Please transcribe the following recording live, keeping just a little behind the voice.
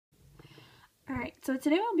Alright, so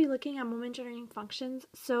today we'll be looking at moment-generating functions.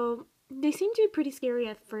 So they seem to be pretty scary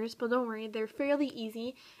at first, but don't worry, they're fairly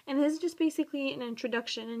easy. And this is just basically an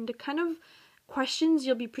introduction and the kind of questions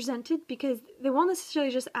you'll be presented, because they won't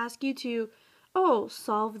necessarily just ask you to,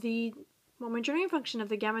 solve the moment-generating function of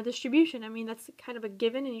the gamma distribution. I mean, that's kind of a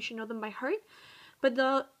given and you should know them by heart. But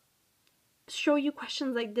they'll show you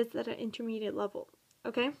questions like this at an intermediate level.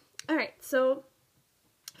 Okay? Alright, so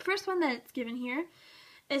first one that's given here,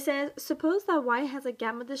 it says, suppose that y has a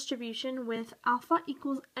gamma distribution with alpha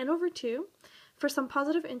equals n over 2 for some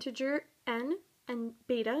positive integer n and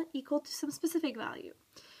beta equal to some specific value.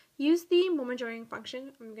 Use the moment-generating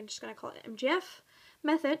function, I'm just going to call it MGF,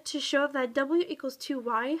 method to show that w equals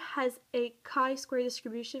 2y has a chi-square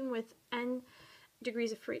distribution with n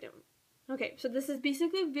degrees of freedom. Okay, so this is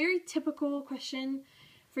basically a very typical question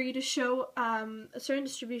for you to show a certain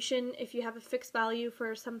distribution. If you have a fixed value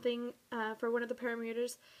for something, for one of the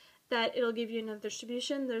parameters, that it'll give you another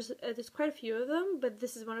distribution. There's quite a few of them, but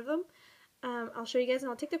this is one of them. I'll show you guys, and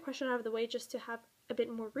I'll take the question out of the way just to have a bit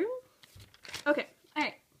more room. Okay,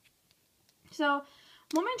 alright. So,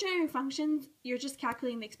 moment-generating functions, you're just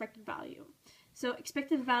calculating the expected value. So,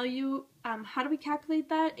 expected value, how do we calculate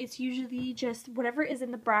that? It's usually just whatever is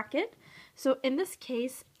in the bracket. So, in this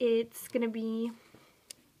case, it's going to be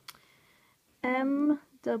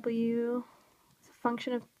MW is a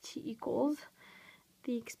function of t equals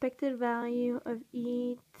the expected value of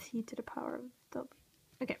e t to the power of w.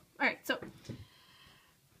 Okay, alright, so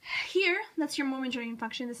here, that's your moment-generating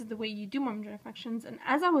function. This is the way you do moment-generating functions. And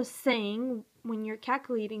as I was saying, when you're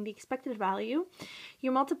calculating the expected value,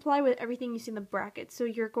 you multiply with everything you see in the bracket. So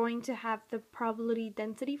you're going to have the probability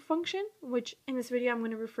density function, which in this video I'm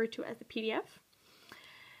going to refer to as the PDF.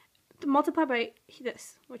 Multiply by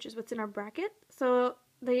this, which is what's in our bracket. So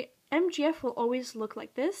the MGF will always look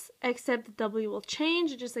like this, except the W will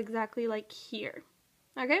change, just exactly like here.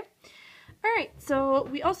 Okay? Alright, so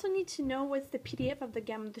we also need to know what's the PDF of the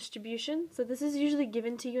gamma distribution. So this is usually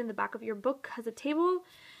given to you in the back of your book as a table,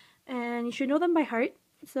 and you should know them by heart.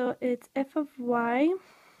 So it's f of y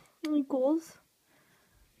equals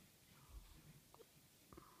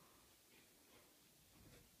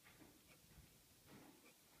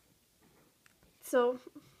so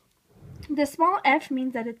the small f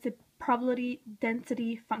means that it's a probability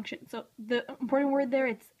density function. So the important word there,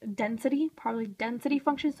 it's density, probability density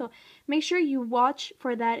function. So make sure you watch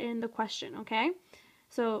for that in the question, okay?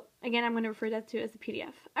 So again, I'm going to refer that to as the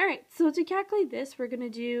PDF. Alright, so to calculate this, we're going to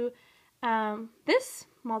do this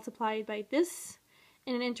multiplied by this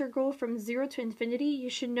in an integral from 0 to infinity. You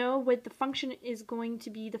should know what the function is going to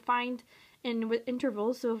be defined in with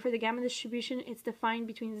intervals. So for the gamma distribution, it's defined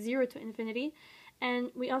between 0 to infinity.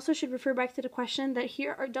 And we also should refer back to the question that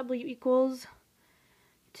here our w equals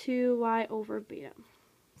 2y over beta.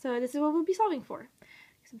 So this is what we'll be solving for.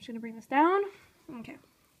 So I'm just going to bring this down. Okay.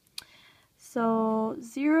 So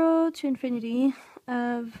 0 to infinity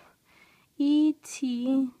of et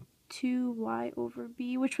 2y over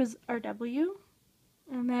b, which was our w,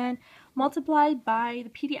 and then multiplied by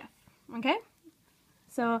the PDF. Okay?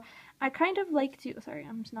 So I kind of like to, sorry,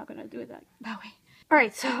 I'm just not going to do it that way.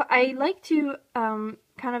 Alright, so I like to kind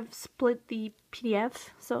of split the PDF,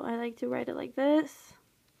 so I like to write it like this.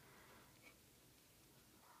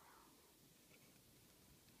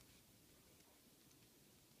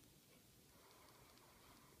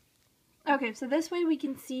 Okay, so this way we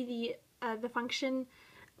can see the function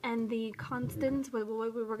and the constant, what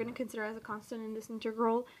we're going to consider as a constant in this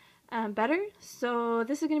integral, better. So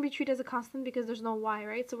this is going to be treated as a constant because there's no y,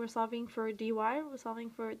 right? So we're solving for dy, we're solving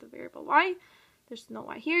for the variable y. There's no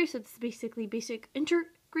y here, so it's basically basic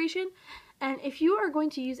integration. And if you are going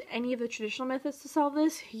to use any of the traditional methods to solve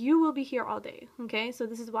this, you will be here all day, okay? So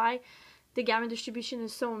this is why the gamma distribution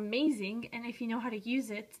is so amazing, and if you know how to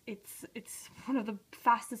use it, it's one of the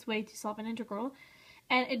fastest way to solve an integral.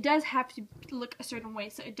 And it does have to look a certain way,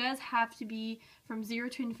 so it does have to be from 0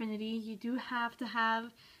 to infinity. You do have to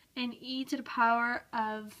have an e to the power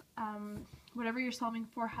of whatever you're solving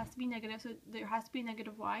for has to be negative, so there has to be a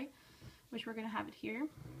negative y, which we're going to have it here.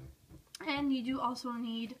 And you do also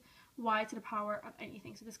need y to the power of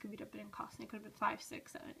anything. So this could be a bit in constant. It could have been 5,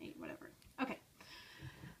 6, 7, 8, whatever. Okay.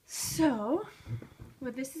 So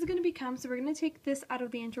what this is going to become, so we're going to take this out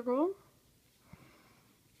of the integral.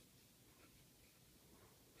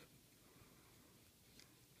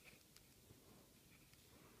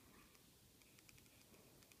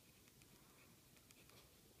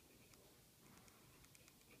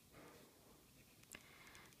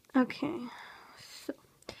 Okay,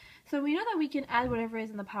 so we know that we can add whatever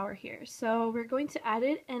is in the power here. So we're going to add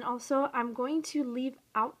it, and also I'm going to leave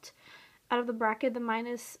out of the bracket the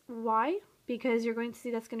minus y, because you're going to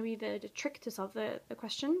see that's going to be the trick to solve the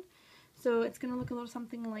question. So it's going to look a little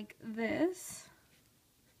something like this.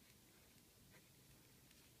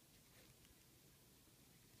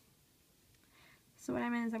 So what I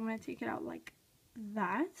mean is I'm going to take it out like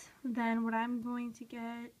that. Then what I'm going to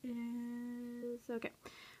get is, okay,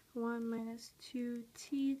 1 minus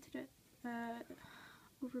 2t to the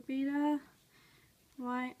over beta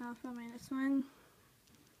y alpha minus 1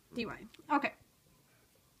 dy. Okay.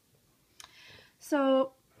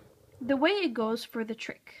 So the way it goes for the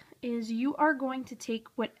trick is you are going to take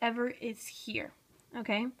whatever is here,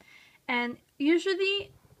 okay? And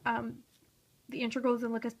usually the integral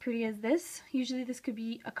doesn't look as pretty as this. Usually this could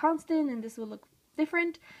be a constant and this will look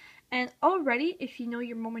different. And already, if you know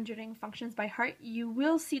your moment-generating functions by heart, you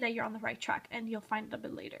will see that you're on the right track, and you'll find it a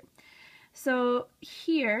bit later. So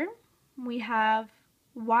here we have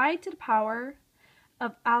y to the power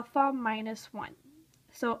of alpha minus 1.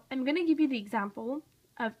 So I'm going to give you the example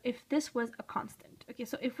of if this was a constant. Okay,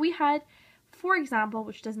 so if we had, for example,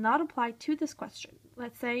 which does not apply to this question,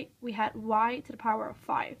 let's say we had y to the power of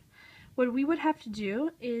 5. What we would have to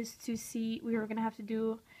do is to see, we were going to have to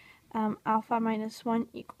do alpha minus 1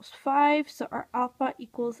 equals 5, so our alpha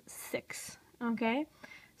equals 6, okay?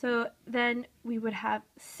 So then we would have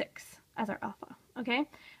 6 as our alpha, okay?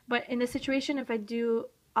 But in this situation, if I do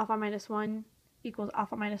alpha minus 1 equals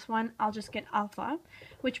alpha minus 1, I'll just get alpha,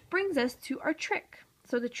 which brings us to our trick.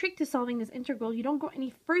 So the trick to solving this integral, you don't go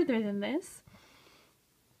any further than this.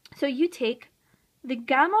 So you take the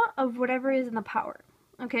gamma of whatever is in the power,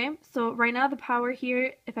 okay? So right now the power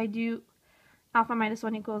here, if I do alpha minus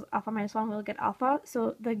 1 equals alpha minus 1, we'll get alpha.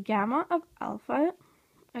 So the gamma of alpha,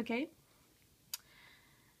 okay,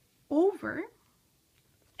 over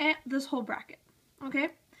this whole bracket, okay?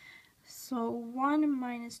 So 1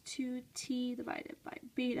 minus 2t divided by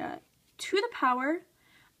beta to the power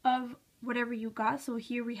of whatever you got. So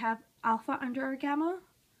here we have alpha under our gamma,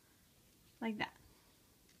 like that,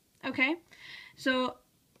 okay? So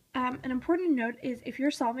an important note is if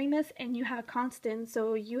you're solving this and you have a constant,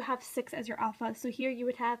 so you have 6 as your alpha, so here you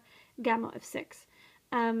would have gamma of 6.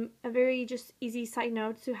 A very just easy side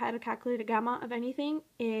note to how to calculate a gamma of anything,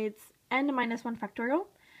 it's n minus 1 factorial.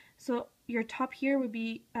 So your top here would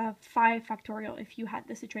be 5 factorial if you had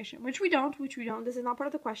this situation, which we don't. This is not part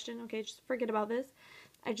of the question, okay, just forget about this.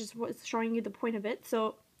 I just was showing you the point of it.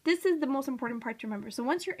 So this is the most important part to remember. So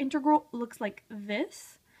once your integral looks like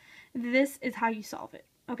this is how you solve it.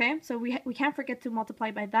 Okay, so we can't forget to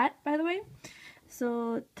multiply by that, by the way.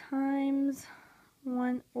 So times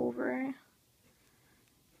 1 over,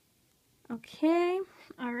 okay,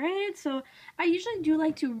 all right. So I usually do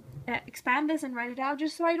like to expand this and write it out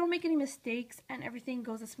just so I don't make any mistakes and everything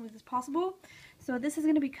goes as smooth as possible. So this is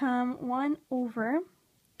going to become 1 over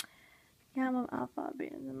gamma of alpha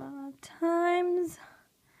beta gamma times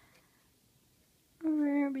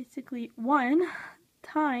over basically 1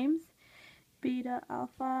 times beta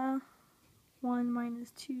alpha 1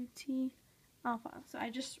 minus 2t alpha. So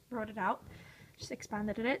I just wrote it out, just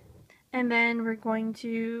expanded it. And then we're going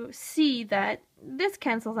to see that this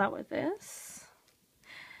cancels out with this.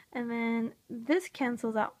 And then this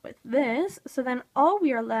cancels out with this. So then all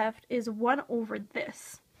we are left is 1 over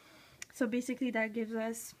this. So basically that gives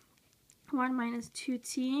us 1 minus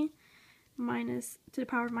 2t minus to the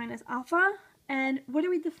power of minus alpha. And what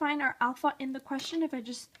do we define our alpha in the question? If I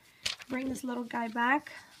just bring this little guy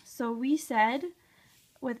back. So we said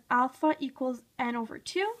with alpha equals n over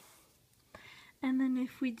 2. And then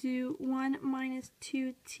if we do 1 minus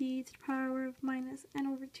 2t to the power of minus n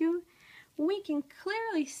over 2, we can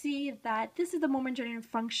clearly see that this is the moment-generating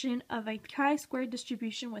function of a chi-squared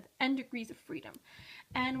distribution with n degrees of freedom.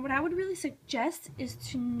 And what I would really suggest is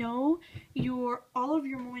to know all of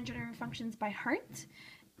your moment-generating functions by heart.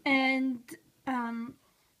 And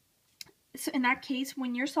so in that case,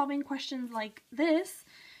 when you're solving questions like this,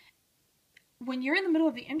 when you're in the middle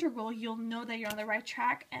of the integral, you'll know that you're on the right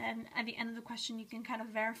track, and at the end of the question, you can kind of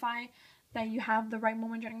verify that you have the right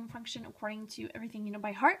moment-generating function according to everything you know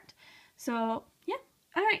by heart. So, yeah.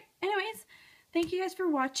 All right. Anyways, thank you guys for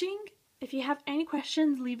watching. If you have any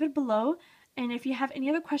questions, leave it below. And if you have any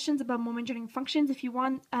other questions about moment-generating functions, if you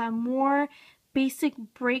want more basic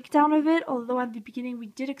breakdown of it, although at the beginning we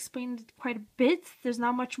did explain it quite a bit, there's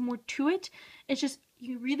not much more to it. It's just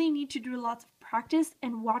you really need to do lots of practice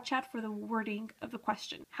and watch out for the wording of the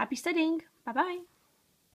question. Happy studying! Bye bye!